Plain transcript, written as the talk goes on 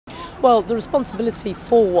Well, the responsibility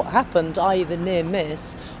for what happened, i.e. the near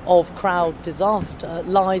miss of crowd disaster,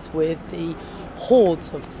 lies with the hordes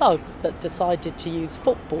of thugs that decided to use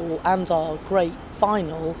football and our great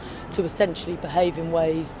final to essentially behave in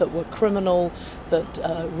ways that were criminal, that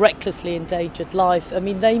recklessly endangered life. I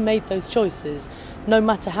mean, they made those choices. No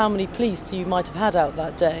matter how many police you might have had out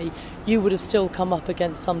that day, you would have still come up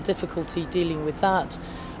against some difficulty dealing with that.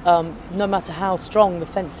 No matter how strong the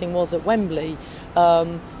fencing was at Wembley,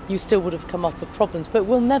 you still would have come up with problems. But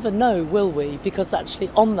we'll never know, will we? Because actually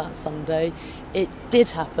on that Sunday, it did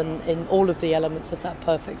happen in all of the elements of that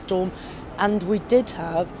perfect storm. And we did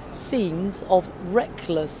have scenes of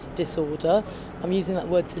reckless disorder. I'm using that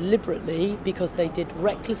word deliberately because they did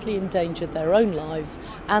recklessly endanger their own lives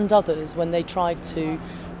and others when they tried to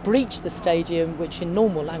breach the stadium, which in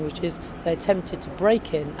normal languages they attempted to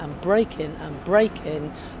break in and break in and break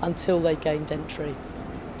in until they gained entry.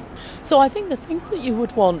 So I think the things that you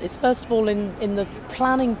would want is, first of all, in the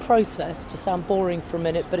planning process, to sound boring for a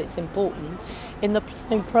minute, but it's important, in the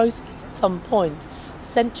planning process at some point,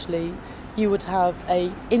 essentially you would have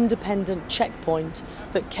a independent checkpoint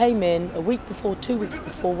that came in a week before, 2 weeks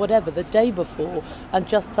before, whatever, the day before, and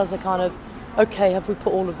just as a kind of, okay, have we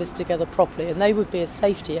put all of this together properly? And they would be a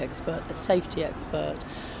safety expert.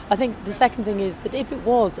 I think the second thing is that if it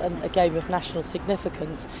was a game of national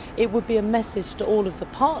significance, it would be a message to all of the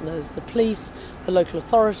partners, the police, the local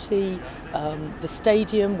authority, the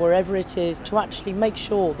stadium, wherever it is, to actually make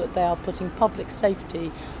sure that they are putting public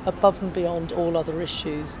safety above and beyond all other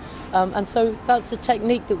issues. And so that's a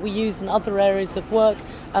technique that we use in other areas of work,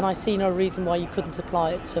 and I see no reason why you couldn't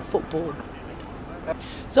apply it to football.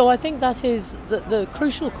 So I think that is the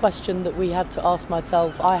crucial question that I had to ask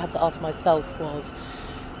myself was,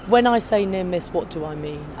 when I say near miss, what do I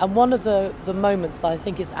mean? And one of the moments that I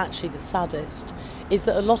think is actually the saddest is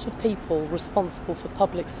that a lot of people responsible for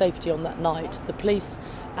public safety on that night, the police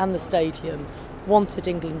and the stadium, wanted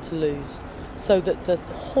England to lose, so that the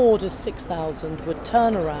horde of 6,000 would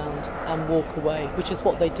turn around and walk away, which is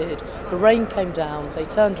what they did. The rain came down, they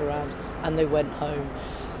turned around and they went home.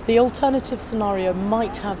 The alternative scenario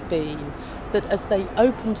might have been that as they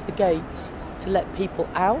opened the gates to let people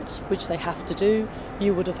out, which they have to do,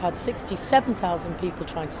 you would have had 67,000 people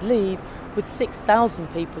trying to leave with 6,000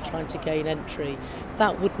 people trying to gain entry.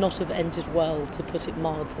 That would not have ended well, to put it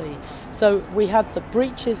mildly. So we had the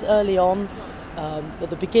breaches early on, at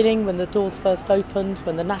the beginning when the doors first opened,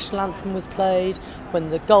 when the national anthem was played, when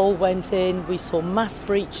the goal went in, we saw mass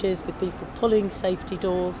breaches with people pulling safety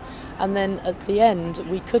doors, and then at the end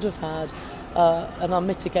we could have had an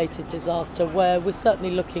unmitigated disaster where we're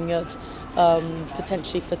certainly looking at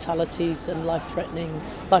potentially fatalities and life-threatening,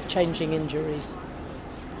 life-changing injuries.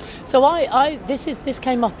 So this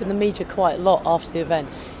came up in the media quite a lot after the event.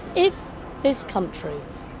 If this country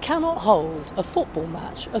cannot hold a football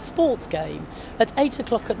match, a sports game, at 8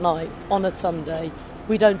 o'clock at night on a Sunday,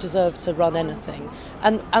 we don't deserve to run anything.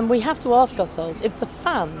 And we have to ask ourselves, if the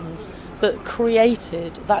fans that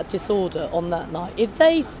created that disorder on that night, if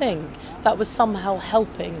they think that was somehow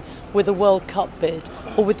helping with a World Cup bid,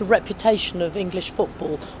 or with the reputation of English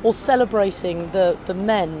football, or celebrating the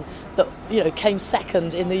men that came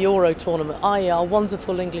second in the Euro tournament, i.e. our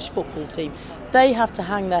wonderful English football team, they have to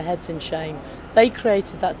hang their heads in shame. They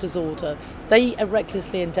created that disorder, they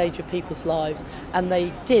recklessly endangered people's lives, and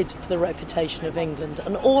they did for the reputation of England.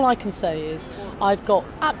 And all I can say is I've got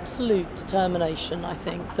absolute determination, I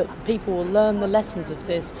think, that people will learn the lessons of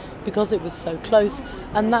this because it was so close,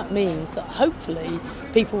 and that means that hopefully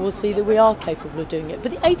people will see that we are capable of doing it.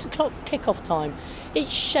 But the 8 o'clock kick-off time,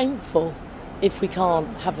 it's shameful if we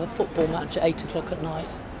can't have a football match at 8 o'clock at night.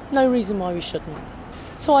 No reason why we shouldn't.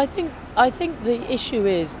 So I think the issue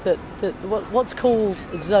is that what's called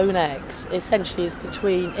Zone X essentially is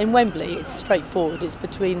between, in Wembley it's straightforward, it's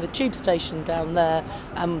between the tube station down there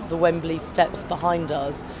and the Wembley steps behind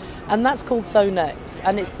us, and that's called Zone X,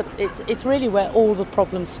 and it's really where all the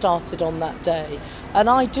problems started on that day. And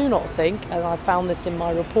I do not think, and I found this in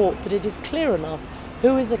my report, that it is clear enough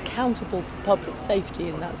who is accountable for public safety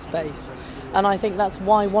in that space. And I think that's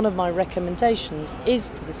why one of my recommendations is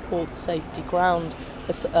to the Sports Safety Ground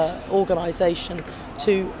organisation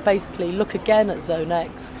to basically look again at Zone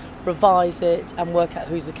X, revise it and work out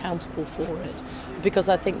who's accountable for it, because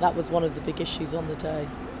I think that was one of the big issues on the day.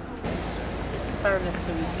 Baroness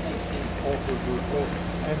Casey. Baroness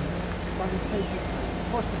Casey,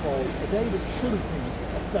 first of all, a day that should have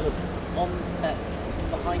been a celebration. On the steps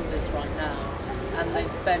behind us right now, and they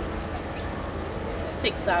spent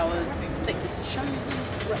 6 hours chosen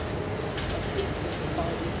recklessness of people who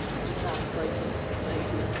decided to try and break into the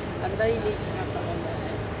stadium, and they need to have that on their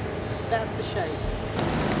heads. That's the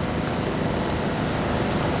shame.